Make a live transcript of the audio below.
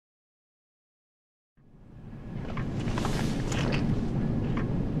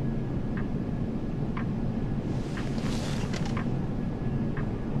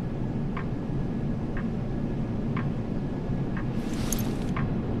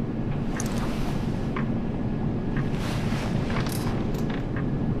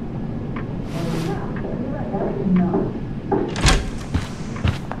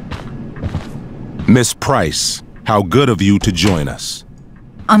Miss Price, how good of you to join us.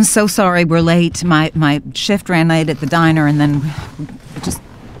 I'm so sorry we're late. My shift ran late at the diner and then... just...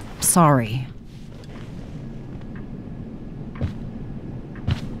 sorry.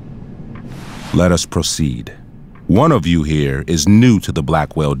 Let us proceed. One of you here is new to the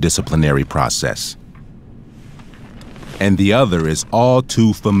Blackwell disciplinary process, and the other is all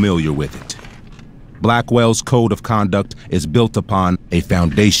too familiar with it. Blackwell's code of conduct is built upon a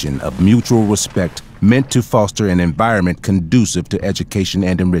foundation of mutual respect meant to foster an environment conducive to education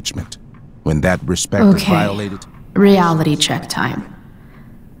and enrichment. When that respect is violated... Reality check time.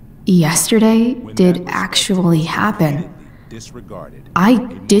 Yesterday did actually happen. I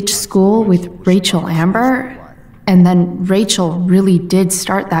ditched school with Rachel Amber, and then Rachel really did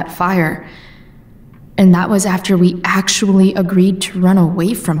start that fire. And that was after we actually agreed to run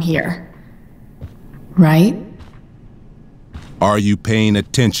away from here. Right? Are you paying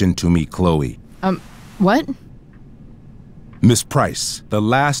attention to me, Chloe? What? Miss Price, the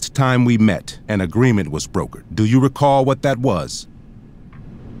last time we met, an agreement was brokered. Do you recall what that was?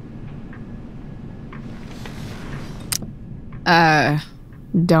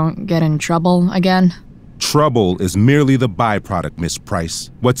 Don't get in trouble again? Trouble is merely the byproduct, Miss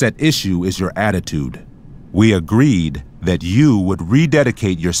Price. What's at issue is your attitude. We agreed that you would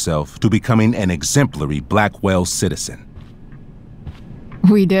rededicate yourself to becoming an exemplary Blackwell citizen.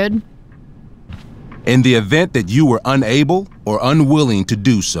 We did? In the event that you were unable or unwilling to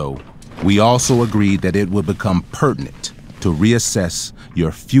do so, we also agreed that it would become pertinent to reassess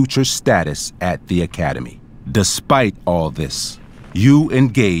your future status at the Academy. Despite all this, you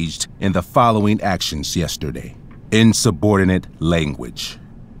engaged in the following actions yesterday. Insubordinate language.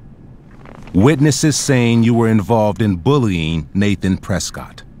 Witnesses saying you were involved in bullying Nathan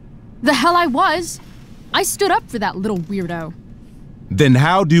Prescott. The hell I was! I stood up for that little weirdo. Then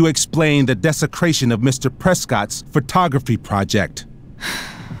how do you explain the desecration of Mr. Prescott's photography project?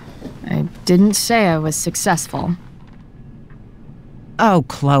 I didn't say I was successful. Oh,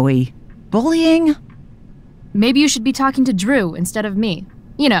 Chloe. Bullying? Maybe you should be talking to Drew instead of me.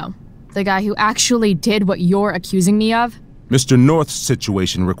 You know, the guy who actually did what you're accusing me of. Mr. North's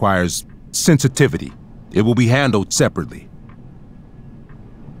situation requires sensitivity. It will be handled separately.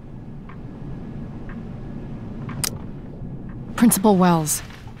 Principal Wells,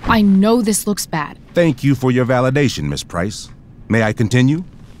 I know this looks bad. Thank you for your validation, Miss Price. May I continue?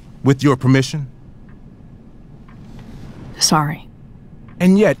 With your permission? Sorry.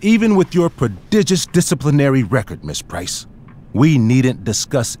 And yet, even with your prodigious disciplinary record, Miss Price, we needn't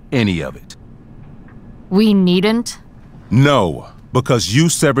discuss any of it. We needn't? No, because you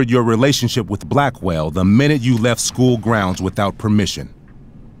severed your relationship with Blackwell the minute you left school grounds without permission.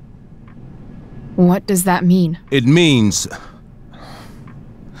 What does that mean? It means...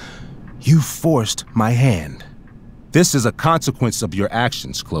 you forced my hand. This is a consequence of your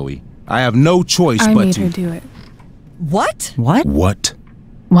actions, Chloe. I have no choice but to... I made her do it. What? What? What?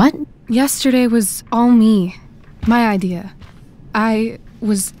 What? Yesterday was all me. My idea. I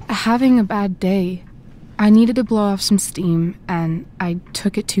was having a bad day. I needed to blow off some steam, and I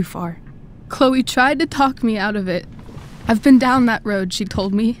took it too far. Chloe tried to talk me out of it. I've been down that road, she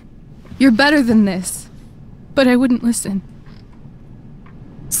told me. You're better than this. But I wouldn't listen.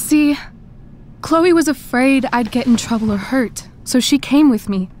 See, Chloe was afraid I'd get in trouble or hurt, so she came with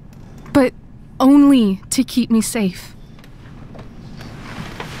me. But only to keep me safe.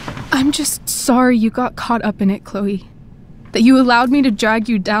 I'm just sorry you got caught up in it, Chloe. That you allowed me to drag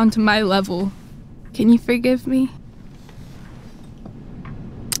you down to my level. Can you forgive me?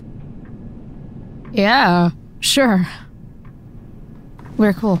 Yeah, sure.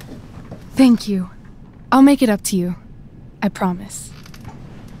 We're cool. Thank you. I'll make it up to you. I promise.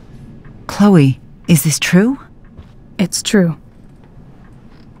 Chloe, is this true? It's true.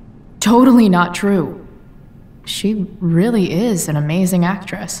 Totally not true. She really is an amazing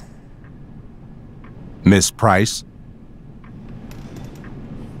actress. Miss Price?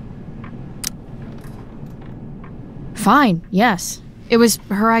 Fine, yes. It was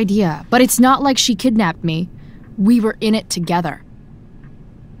her idea, but it's not like she kidnapped me. We were in it together.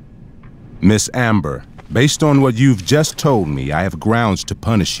 Miss Amber, based on what you've just told me, I have grounds to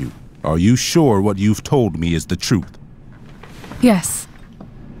punish you. Are you sure what you've told me is the truth? Yes.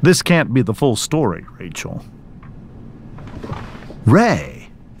 This can't be the full story, Rachel. Ray!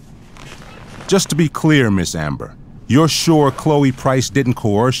 Just to be clear, Miss Amber, you're sure Chloe Price didn't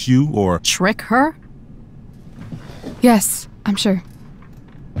coerce you or... Trick her? Yes, I'm sure.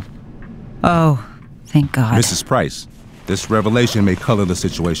 Oh, thank God. Mrs. Price, this revelation may color the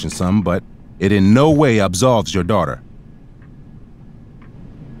situation some, but it in no way absolves your daughter.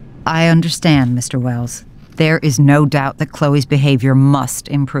 I understand, Mr. Wells. There is no doubt that Chloe's behavior must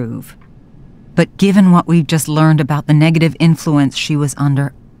improve. But given what we've just learned about the negative influence she was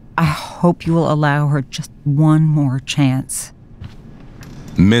under, I hope you will allow her just one more chance.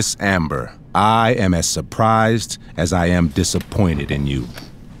 Miss Amber, I am as surprised as I am disappointed in you.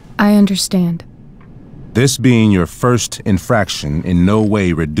 I understand. This being your first infraction in no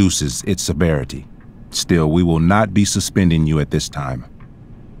way reduces its severity. Still, we will not be suspending you at this time.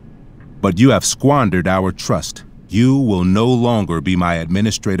 But you have squandered our trust. You will no longer be my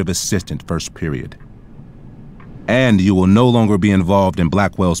administrative assistant first period. And you will no longer be involved in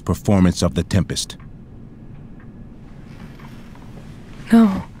Blackwell's performance of The Tempest.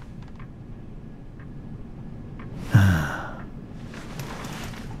 No.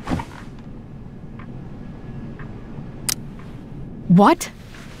 What?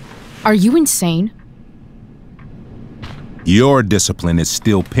 Are you insane? Your discipline is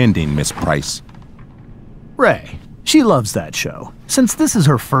still pending, Miss Price. Ray, she loves that show. Since this is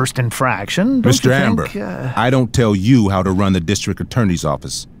her first infraction, don't Mr. you Amber, think, I don't tell you how to run the district attorney's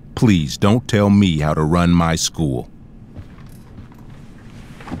office. Please don't tell me how to run my school.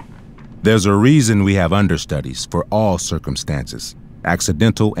 There's a reason we have understudies for all circumstances,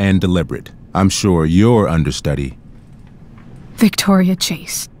 accidental and deliberate. I'm sure your understudy... Victoria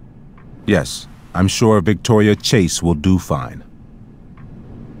Chase. Yes, I'm sure Victoria Chase will do fine.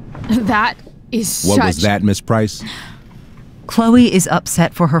 That is What was that, Miss Price? Chloe is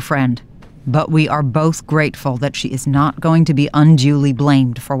upset for her friend, but we are both grateful that she is not going to be unduly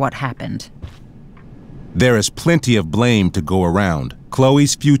blamed for what happened. There is plenty of blame to go around.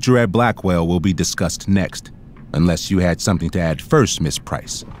 Chloe's future at Blackwell will be discussed next, unless you had something to add first, Miss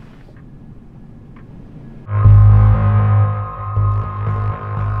Price.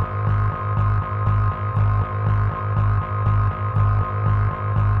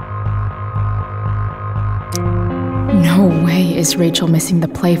 No way is Rachel missing the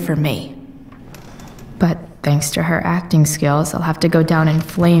play for me. But thanks to her acting skills, I'll have to go down in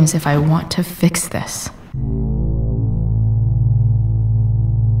flames if I want to fix this.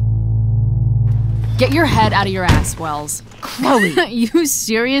 Get your head out of your ass, Wells. Chloe! You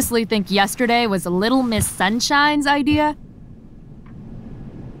seriously think yesterday was Little Miss Sunshine's idea?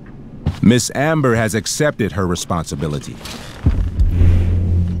 Miss Amber has accepted her responsibility.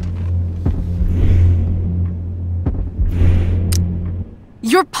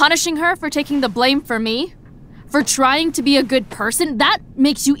 You're punishing her for taking the blame for me? For trying to be a good person? That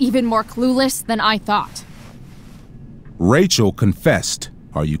makes you even more clueless than I thought. Rachel confessed.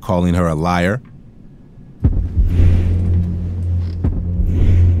 Are you calling her a liar?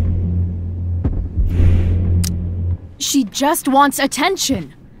 She just wants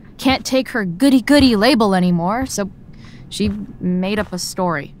attention. Can't take her goody-goody label anymore, so she made up a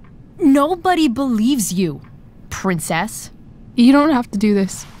story. Nobody believes you, princess. You don't have to do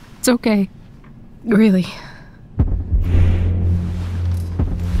this. It's okay. Really.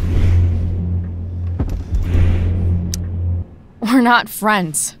 We're not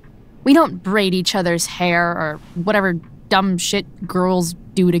friends. We don't braid each other's hair or whatever dumb shit girls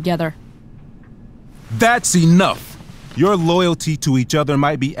do together. That's enough! Your loyalty to each other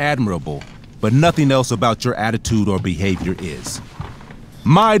might be admirable, but nothing else about your attitude or behavior is.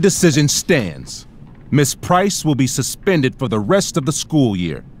 My decision stands. Miss Price will be suspended for the rest of the school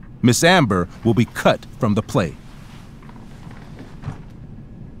year. Miss Amber will be cut from the play.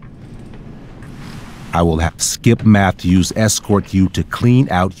 I will have Skip Matthews escort you to clean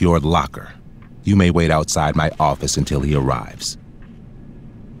out your locker. You may wait outside my office until he arrives.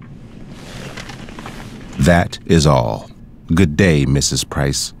 That is all. Good day, Mrs.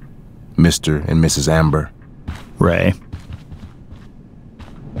 Price. Mr. and Mrs. Amber. Ray.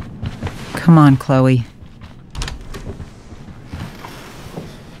 Come on, Chloe.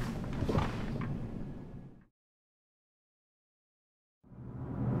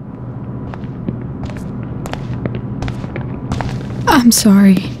 I'm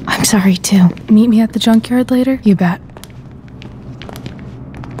sorry. I'm sorry too. Meet me at the junkyard later? You bet.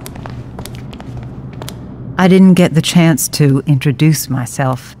 I didn't get the chance to introduce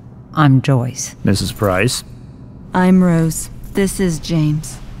myself. I'm Joyce. Mrs. Price. I'm Rose. This is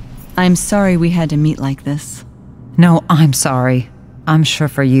James. I'm sorry we had to meet like this. No, I'm sorry. I'm sure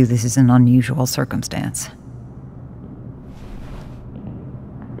for you this is an unusual circumstance.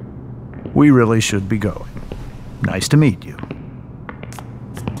 We really should be going. Nice to meet you.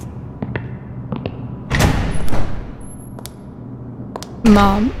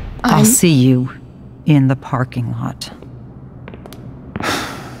 Mom, I'll see you in the parking lot.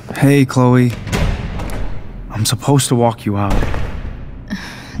 Hey, Chloe. I'm supposed to walk you out.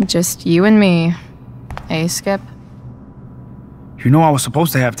 Just you and me. Hey, Skip? You know I was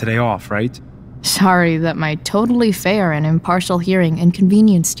supposed to have today off, right? Sorry that my totally fair and impartial hearing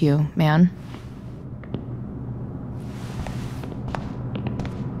inconvenienced you, man.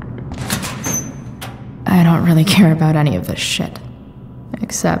 I don't really care about any of this shit.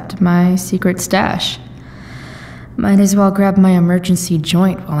 Except my secret stash. Might as well grab my emergency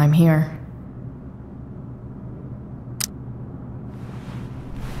joint while I'm here.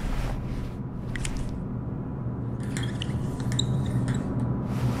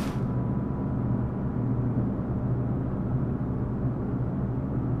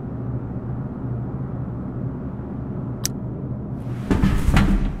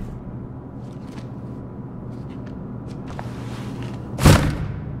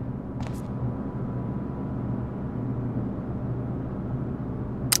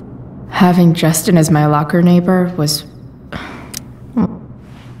 Having Justin as my locker neighbor was...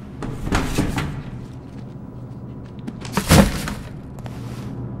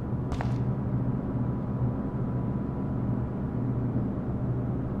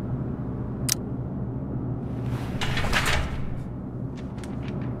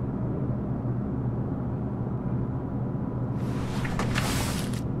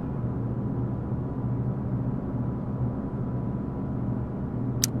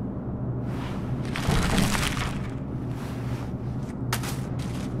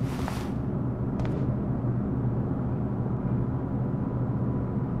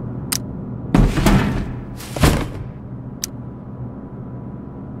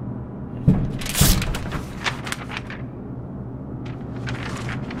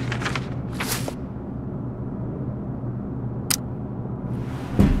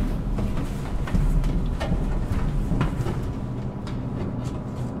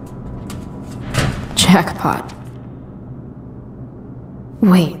 Jackpot.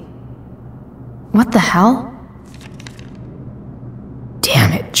 Wait. What the hell?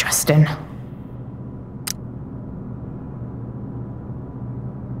 Damn it, Justin.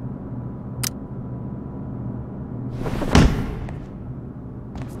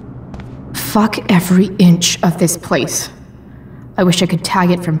 Fuck every inch of this place. I wish I could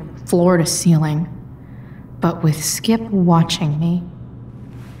tag it from floor to ceiling. But with Skip watching me...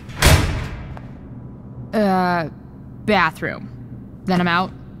 bathroom. Then I'm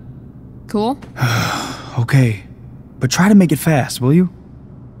out. Cool? Okay, but try to make it fast, will you?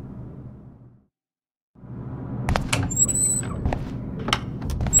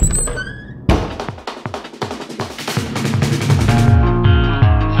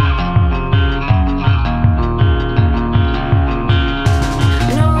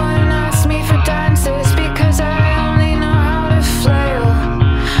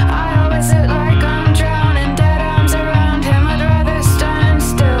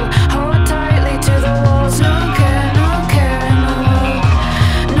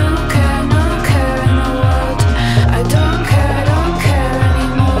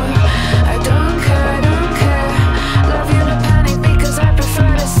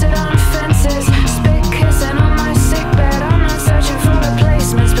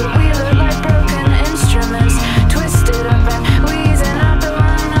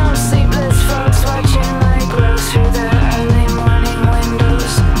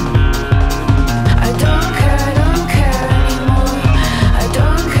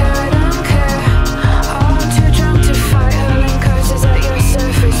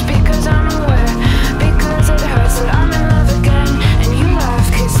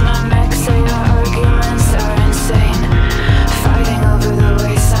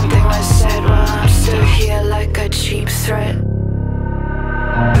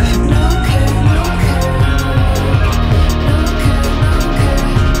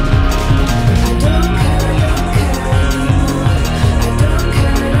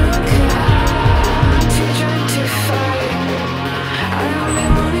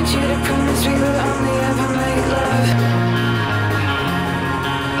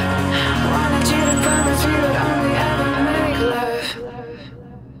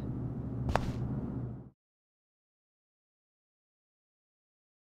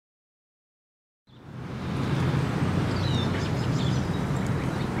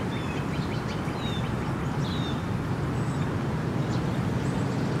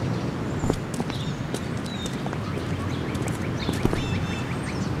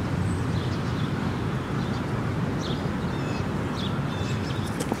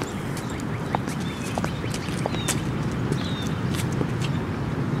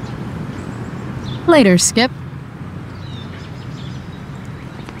 Later, Skip.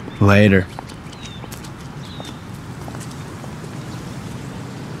 Later.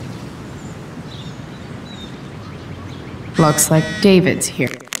 Looks like David's here.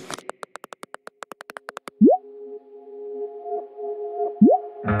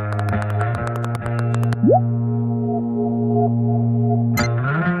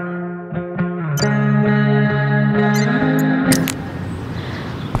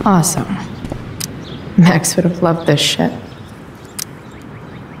 Awesome. Max would have loved this shit.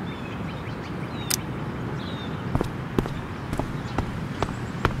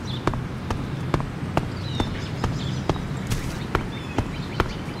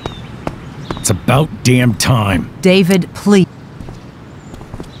 It's about damn time. David, please.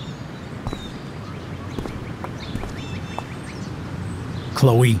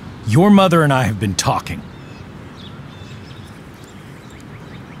 Chloe, your mother and I have been talking.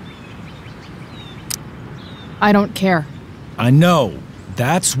 I don't care. I know.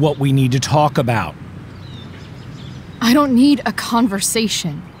 That's what we need to talk about. I don't need a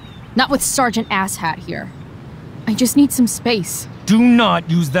conversation. Not with Sergeant Asshat here. I just need some space. Do not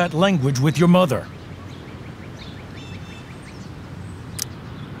use that language with your mother.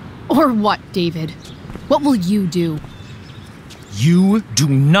 Or what, David? What will you do? You do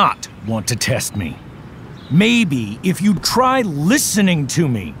not want to test me. Maybe if you'd try listening to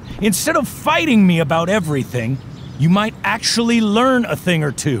me, instead of fighting me about everything, you might actually learn a thing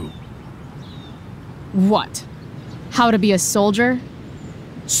or two. What? How to be a soldier?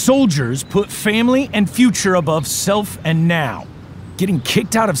 Soldiers put family and future above self and now. Getting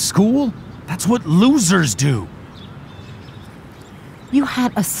kicked out of school? That's what losers do. You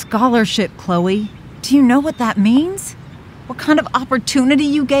had a scholarship, Chloe. Do you know what that means? What kind of opportunity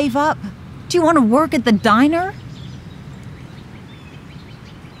you gave up? Do you want to work at the diner?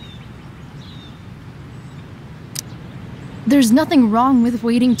 There's nothing wrong with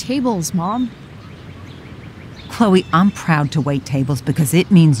waiting tables, Mom. Chloe, I'm proud to wait tables because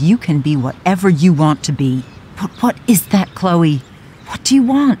it means you can be whatever you want to be. But what is that, Chloe? What do you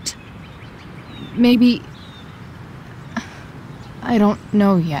want? Maybe... I don't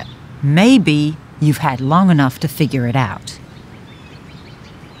know yet. Maybe you've had long enough to figure it out.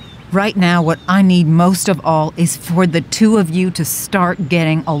 Right now, what I need most of all is for the two of you to start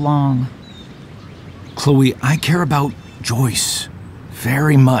getting along. Chloe, I care about Joyce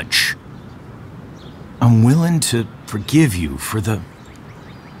very much. I'm willing to forgive you for the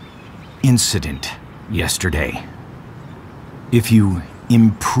incident yesterday. If you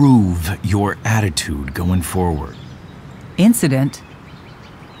improve your attitude going forward. Incident?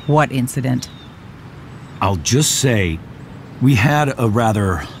 What incident? I'll just say, we had a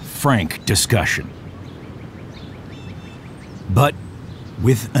rather frank discussion. But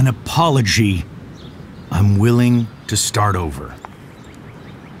with an apology, I'm willing to start over.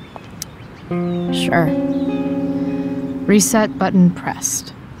 Sure. Reset button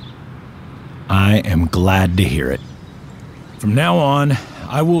pressed. I am glad to hear it. From now on,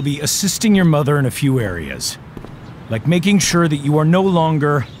 I will be assisting your mother in a few areas, like making sure that you are no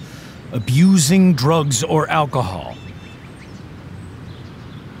longer abusing drugs or alcohol.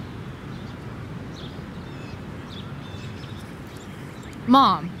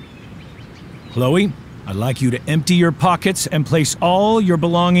 Mom. Chloe, I'd like you to empty your pockets and place all your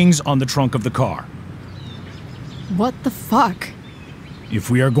belongings on the trunk of the car. What the fuck? If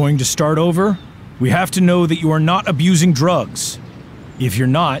we are going to start over, we have to know that you are not abusing drugs. If you're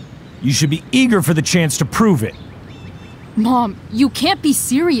not, you should be eager for the chance to prove it. Mom, you can't be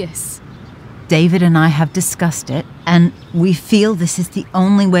serious. David and I have discussed it, and we feel this is the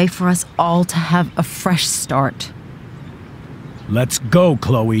only way for us all to have a fresh start. Let's go,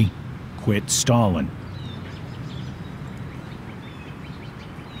 Chloe. Quit stalling.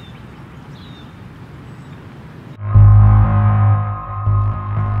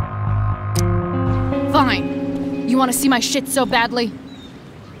 Fine. You want to see my shit so badly?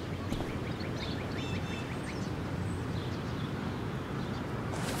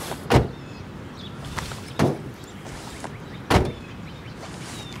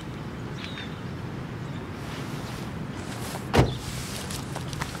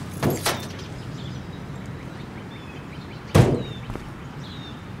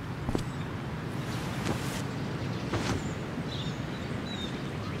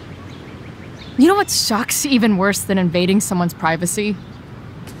 You know what sucks even worse than invading someone's privacy?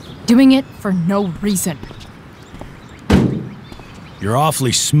 Doing it for no reason. You're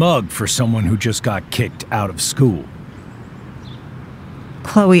awfully smug for someone who just got kicked out of school.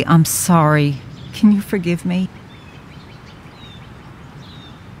 Chloe, I'm sorry. Can you forgive me?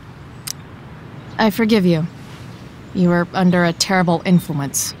 I forgive you. You were under a terrible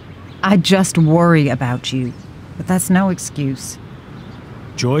influence. I just worry about you, but that's no excuse.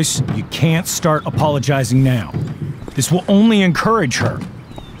 Joyce, you can't start apologizing now. This will only encourage her.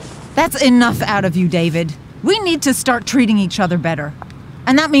 That's enough out of you, David. We need to start treating each other better.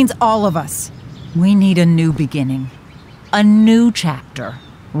 And that means all of us. We need a new beginning. A new chapter.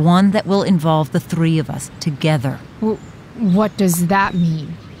 One that will involve the three of us together. What does that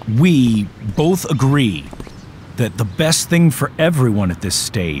mean? We both agree that the best thing for everyone at this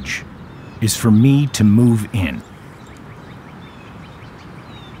stage is for me to move in.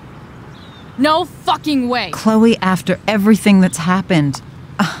 No fucking way! Chloe, after everything that's happened,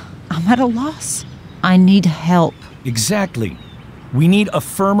 I'm at a loss. I need help. Exactly. We need a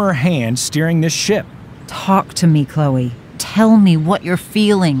firmer hand steering this ship. Talk to me, Chloe. Tell me what you're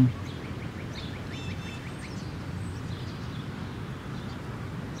feeling.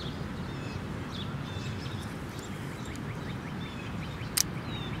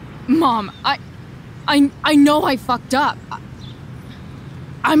 Mom, I know I fucked up.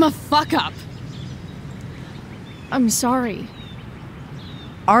 I'm a fuck up. I'm sorry.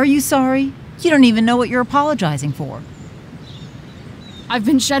 Are you sorry? You don't even know what you're apologizing for. I've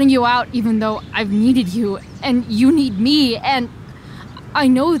been shutting you out even though I've needed you, and you need me, and I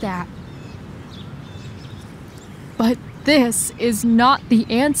know that. But this is not the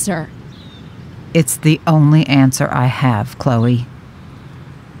answer. It's the only answer I have, Chloe.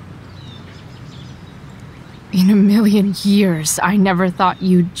 In a million years, I never thought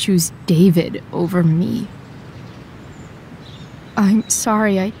you'd choose David over me. I'm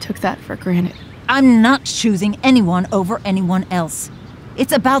sorry I took that for granted. I'm not choosing anyone over anyone else.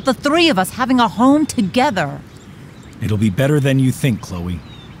 It's about the three of us having a home together. It'll be better than you think, Chloe.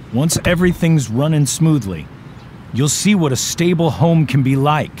 Once everything's running smoothly, you'll see what a stable home can be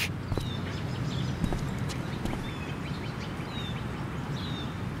like.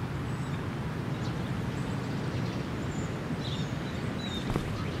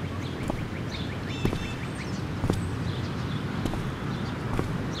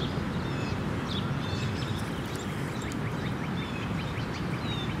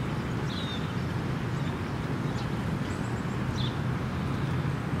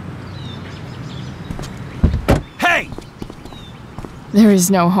 There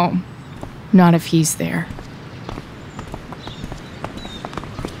is no home. Not if he's there.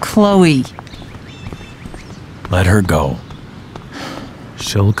 Chloe. Let her go.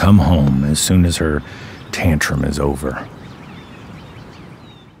 She'll come home as soon as her tantrum is over.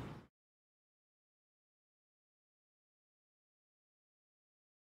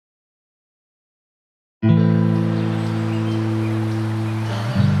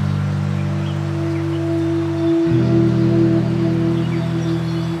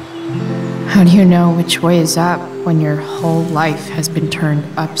 How do you know which way is up when your whole life has been turned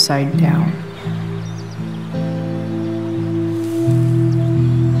upside down?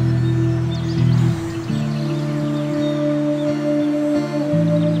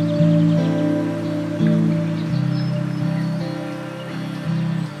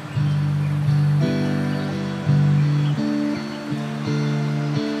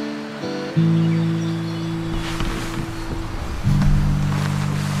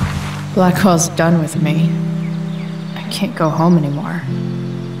 Blackwell's done with me. I can't go home anymore.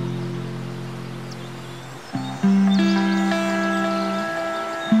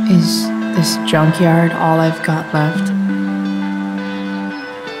 Is this junkyard all I've got left?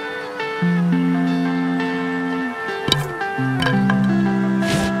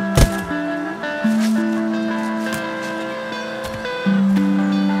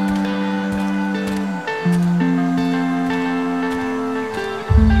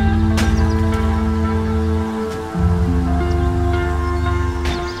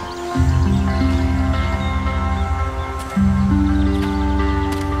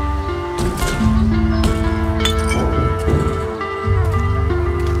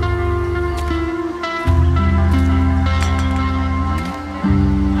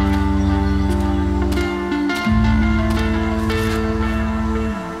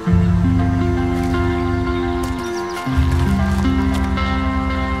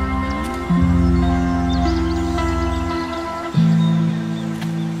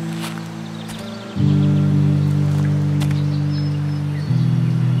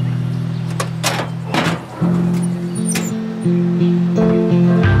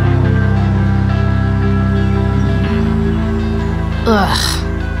 Ugh.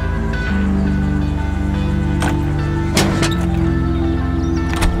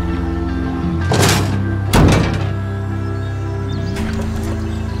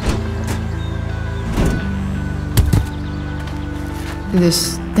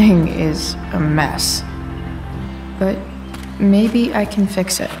 This thing is a mess. But maybe I can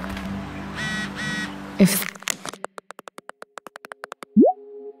fix it. If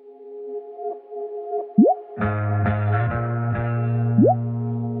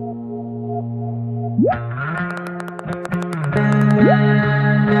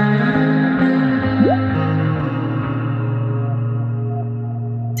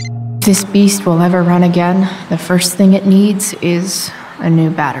this beast will ever run again, the first thing it needs is a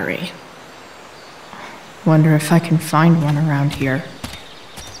new battery. Wonder if I can find one around here.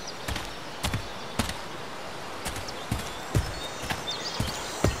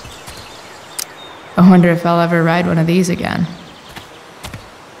 I wonder if I'll ever ride one of these again.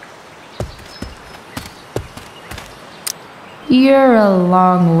 You're a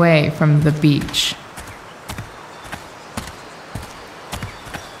long way from the beach.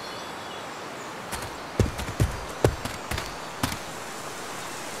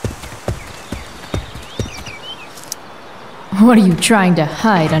 What are you trying to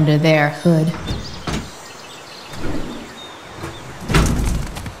hide under there, Hood?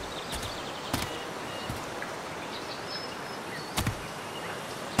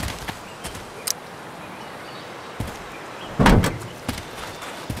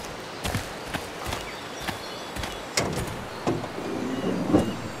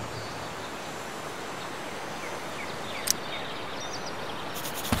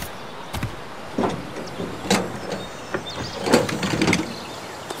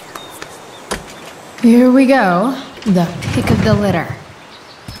 Here we go, the pick of the litter.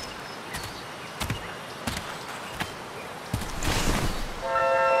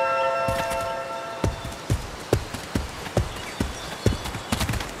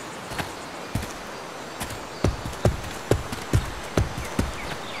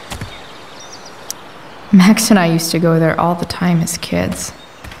 Max and I used to go there all the time as kids.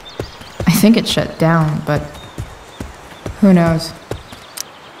 I think it shut down, but who knows?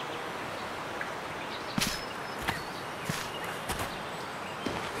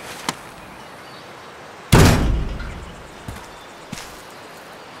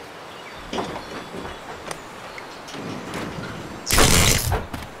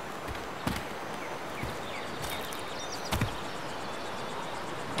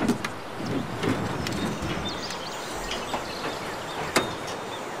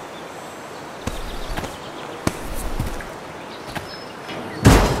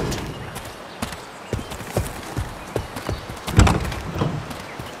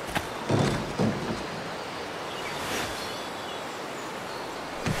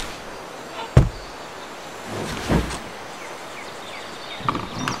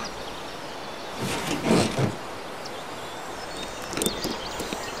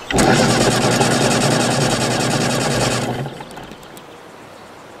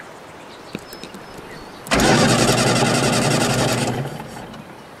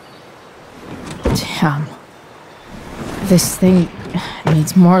 This thing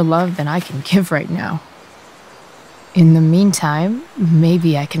needs more love than I can give right now. In the meantime,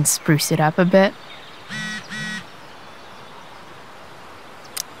 maybe I can spruce it up a bit.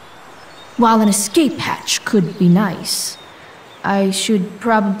 While an escape hatch could be nice, I should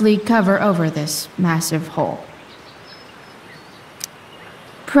probably cover over this massive hole.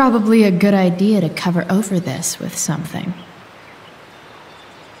 Probably a good idea to cover over this with something.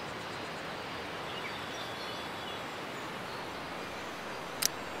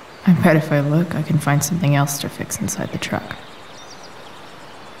 I bet if I look, I can find something else to fix inside the truck.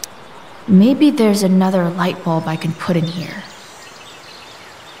 Maybe there's another light bulb I can put in here.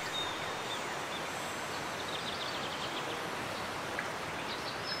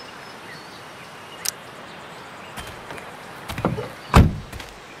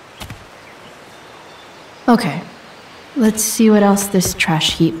 Okay, let's see what else this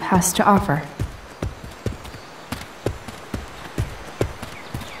trash heap has to offer.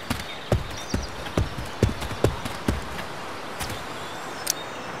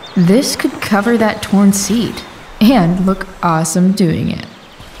 This could cover that torn seat and look awesome doing it.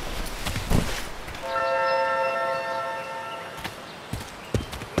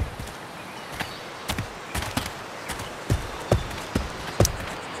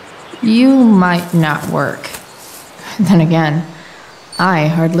 You might not work. Then again, I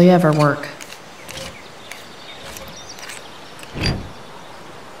hardly ever work.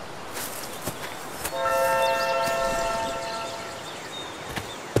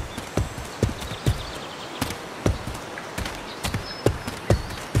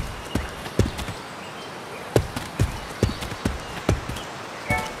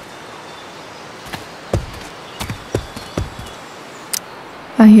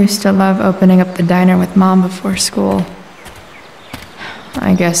 I used to love opening up the diner with Mom before school.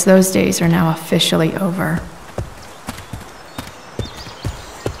 I guess those days are now officially over.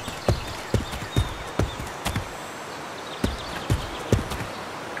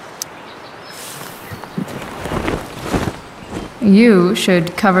 You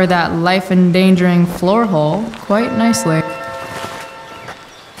should cover that life-endangering floor hole quite nicely.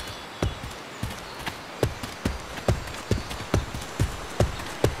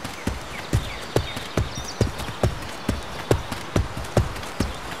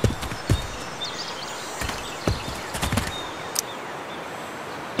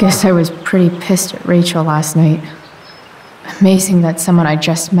 Guess I was pretty pissed at Rachel last night. Amazing that someone I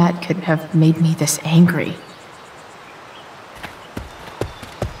just met could have made me this angry.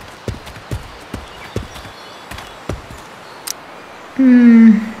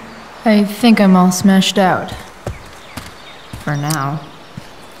 I think I'm all smashed out. For now.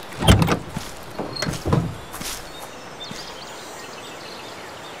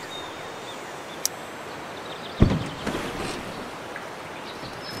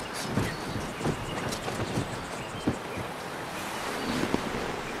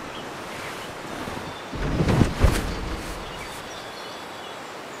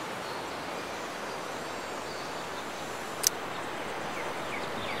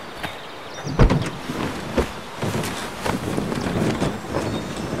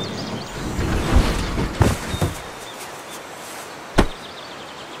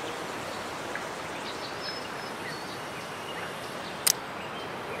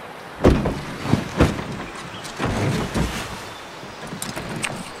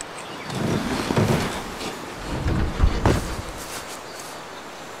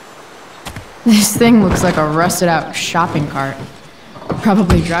 This thing looks like a rusted out shopping cart.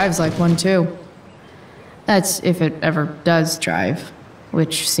 Probably drives like one too. That's if it ever does drive,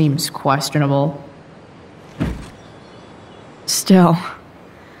 which seems questionable. Still,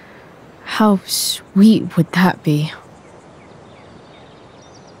 how sweet would that be?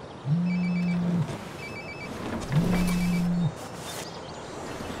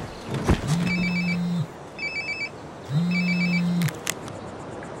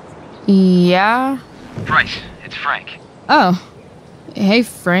 Yeah? Bryce, it's Frank. Oh. Hey,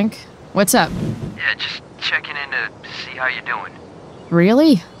 Frank. What's up? Yeah, just checking in to see how you're doing.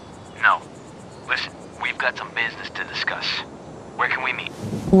 Really? No. Listen, we've got some business to discuss. Where can we meet?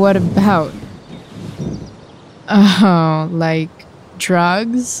 What about? Oh, like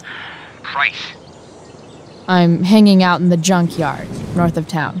drugs? Bryce. I'm hanging out in the junkyard, north of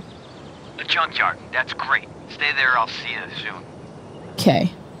town. The junkyard. That's great. Stay there, I'll see you soon.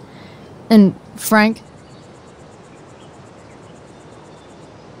 Okay. And, Frank?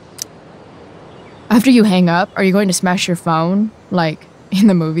 After you hang up, are you going to smash your phone? Like, in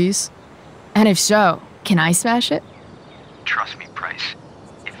the movies? And if so, can I smash it? Trust me, Bryce.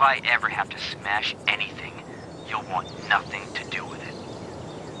 If I ever have to smash anything, you'll want nothing to do with it.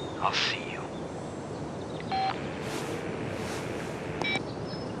 I'll see you.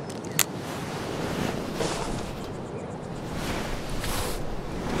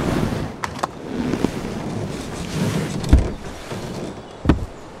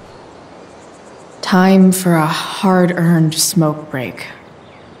 Time for a hard-earned smoke break.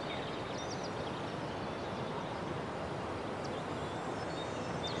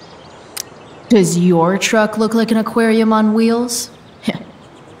 Does your truck look like an aquarium on wheels?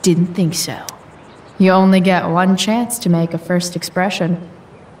 Didn't think so. You only get one chance to make a first expression.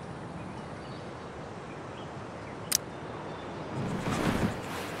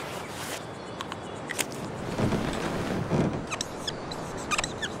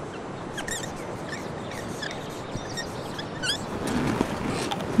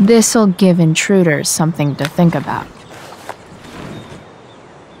 This'll give intruders something to think about.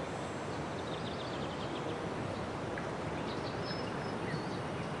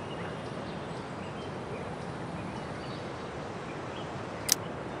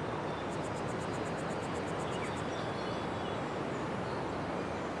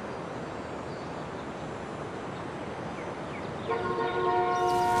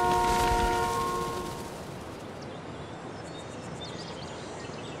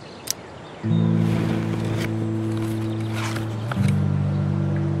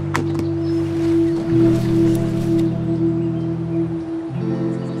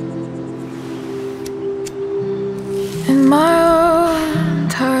 In my own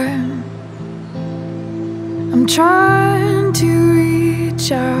time, I'm trying to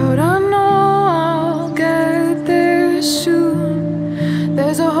reach out. I know I'll get there soon.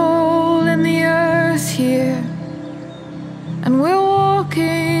 There's a hole in the earth here, and we're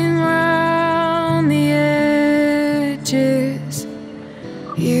walking around the edges.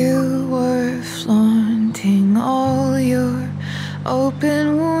 You were flaunting all your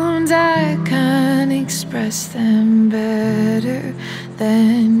open wounds. I can't express them better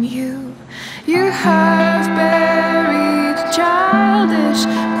than you. You have buried childish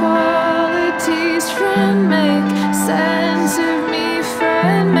qualities. Friend, make sense of me.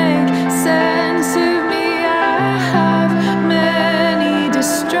 Friend, make sense of me. I have many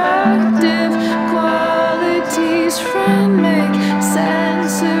destructive qualities. Friend, make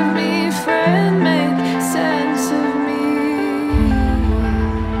sense of me. Friend, make sense of me.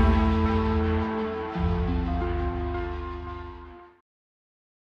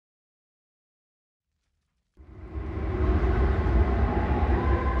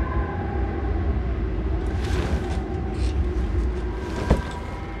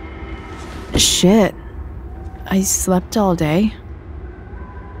 shit. I slept all day.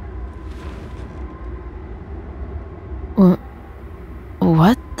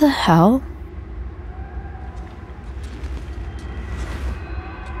 What the hell?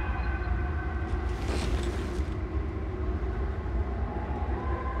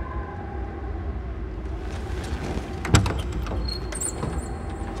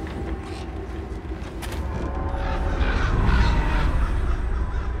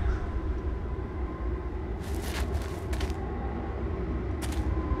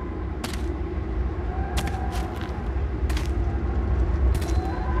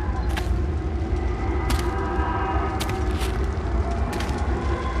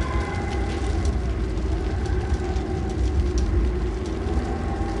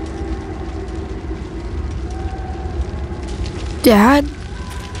 Dad?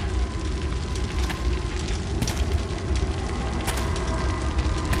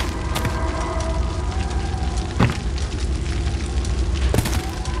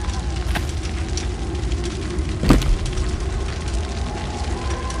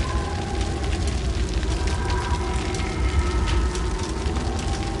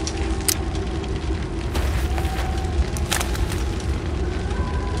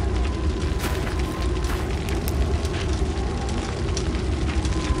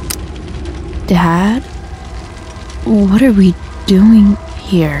 Dad? What are we doing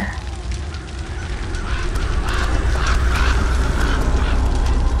here?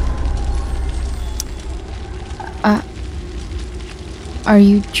 Are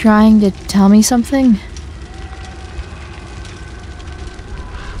you trying to tell me something?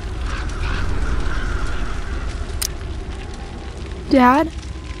 Dad?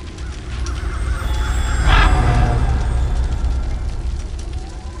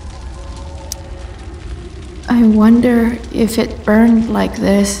 I wonder if it burned like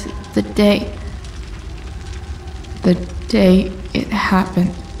this the day it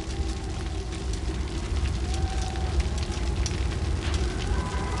happened.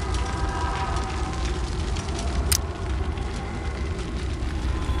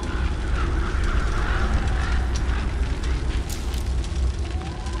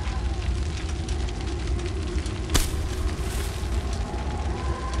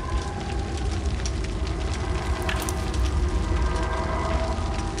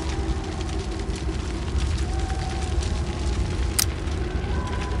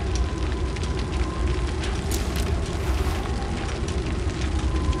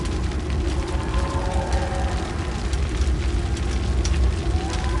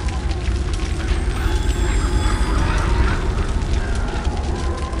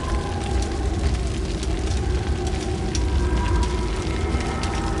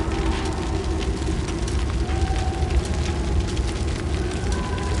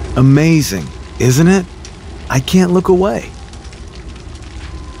 Amazing, isn't it? I can't look away.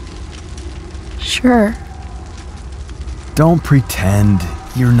 Sure. Don't pretend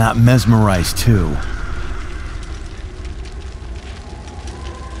you're not mesmerized too.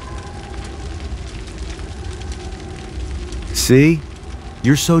 See?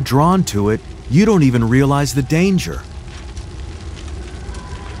 You're so drawn to it, you don't even realize the danger.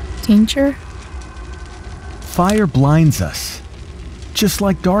 Danger? Fire blinds us, just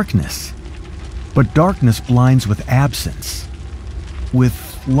like darkness. But darkness blinds with absence,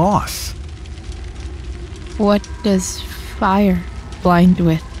 with loss. What does fire blind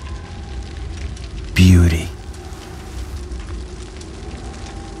with? Beauty.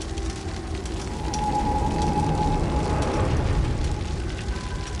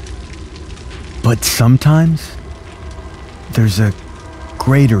 But sometimes, there's a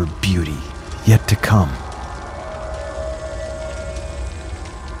greater beauty yet to come.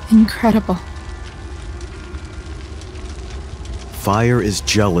 Incredible. Fire is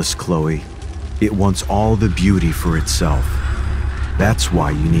jealous, Chloe. It wants all the beauty for itself. That's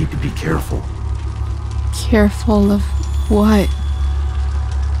why you need to be careful. Careful of what?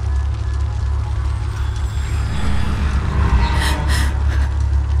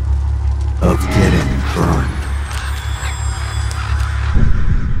 Of getting burned.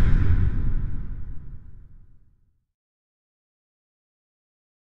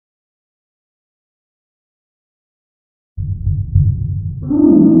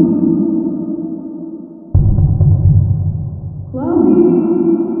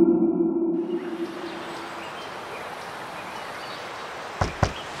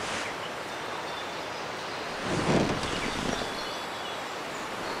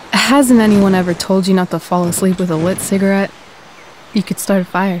 Hasn't anyone ever told you not to fall asleep with a lit cigarette? You could start a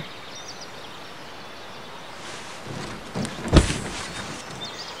fire.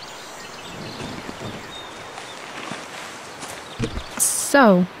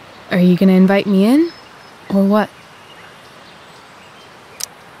 So, are you gonna invite me in? Or what?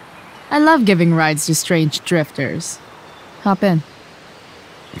 I love giving rides to strange drifters. Hop in.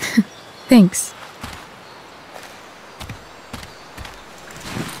 Thanks.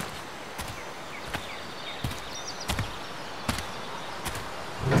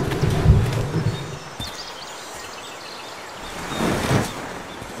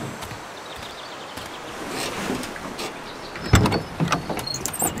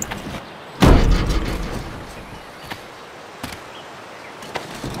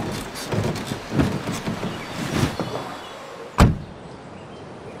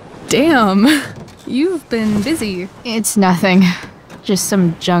 Damn, you've been busy. It's nothing. Just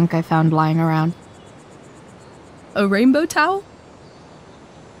some junk I found lying around. A rainbow towel?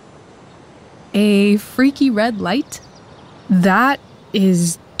 A freaky red light? That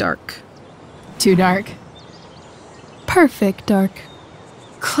is dark. Too dark? Perfect dark.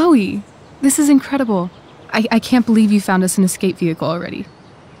 Chloe, this is incredible. I can't believe you found us an escape vehicle already.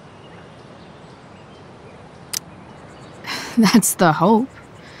 That's the hope.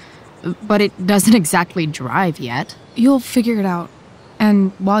 But it doesn't exactly drive yet. You'll figure it out.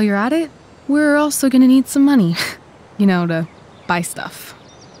 And while you're at it, we're also gonna need some money. You know, to buy stuff.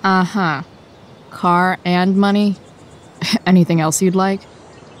 Uh-huh. Car and money? Anything else you'd like?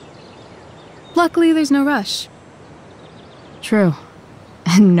 Luckily, there's no rush. True.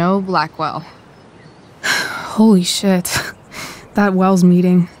 And no Blackwell. Holy shit. That Wells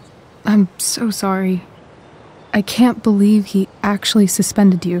meeting. I'm so sorry. I can't believe he actually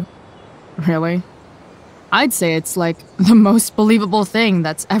suspended you. Really? I'd say it's like the most believable thing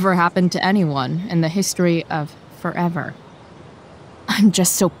that's ever happened to anyone in the history of forever. I'm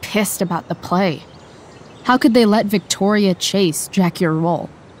just so pissed about the play. How could they let Victoria Chase jack your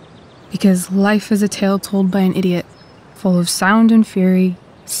role? Because life is a tale told by an idiot, full of sound and fury,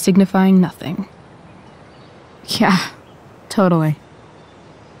 signifying nothing. Yeah, totally.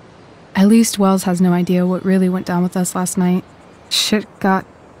 At least Wells has no idea what really went down with us last night. Shit got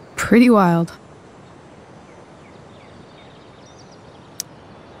pretty wild.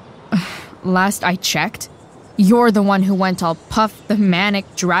 Last I checked, you're the one who went all Puff the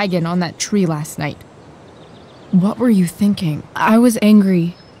Manic Dragon on that tree last night. What were you thinking? I was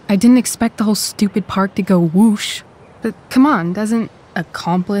angry. I didn't expect the whole stupid park to go whoosh. But come on, doesn't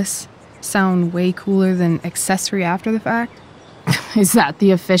accomplice sound way cooler than accessory after the fact? Is that the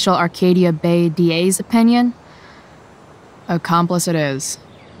official Arcadia Bay DA's opinion? Accomplice it is.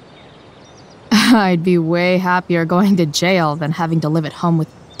 I'd be way happier going to jail than having to live at home with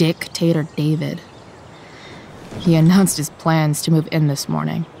Dictator David. He announced his plans to move in this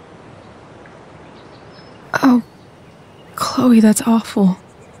morning. Oh, Chloe, that's awful.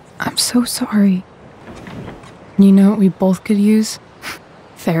 I'm so sorry. You know what we both could use?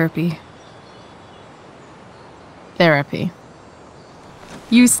 Therapy. Therapy.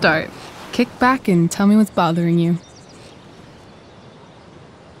 You start. Kick back and tell me what's bothering you.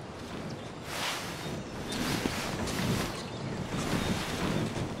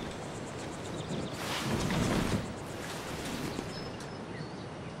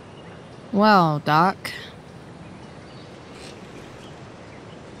 Well, Doc.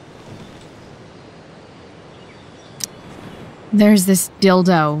 There's this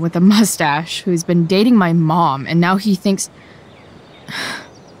dildo with a mustache who's been dating my mom, and now he thinks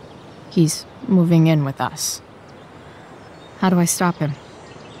he's moving in with us. How do I stop him?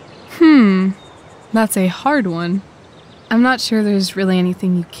 That's a hard one. I'm not sure there's really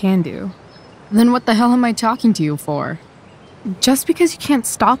anything you can do. Then what the hell am I talking to you for? Just because you can't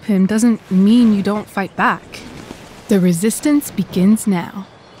stop him doesn't mean you don't fight back. The resistance begins now.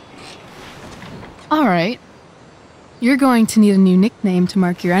 All right. You're going to need a new nickname to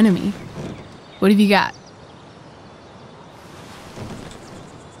mark your enemy. What have you got?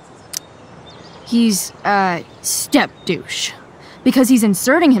 He's a step douche. Because he's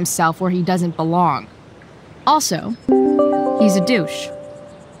inserting himself where he doesn't belong. Also, he's a douche.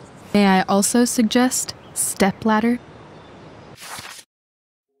 May I also suggest stepladder?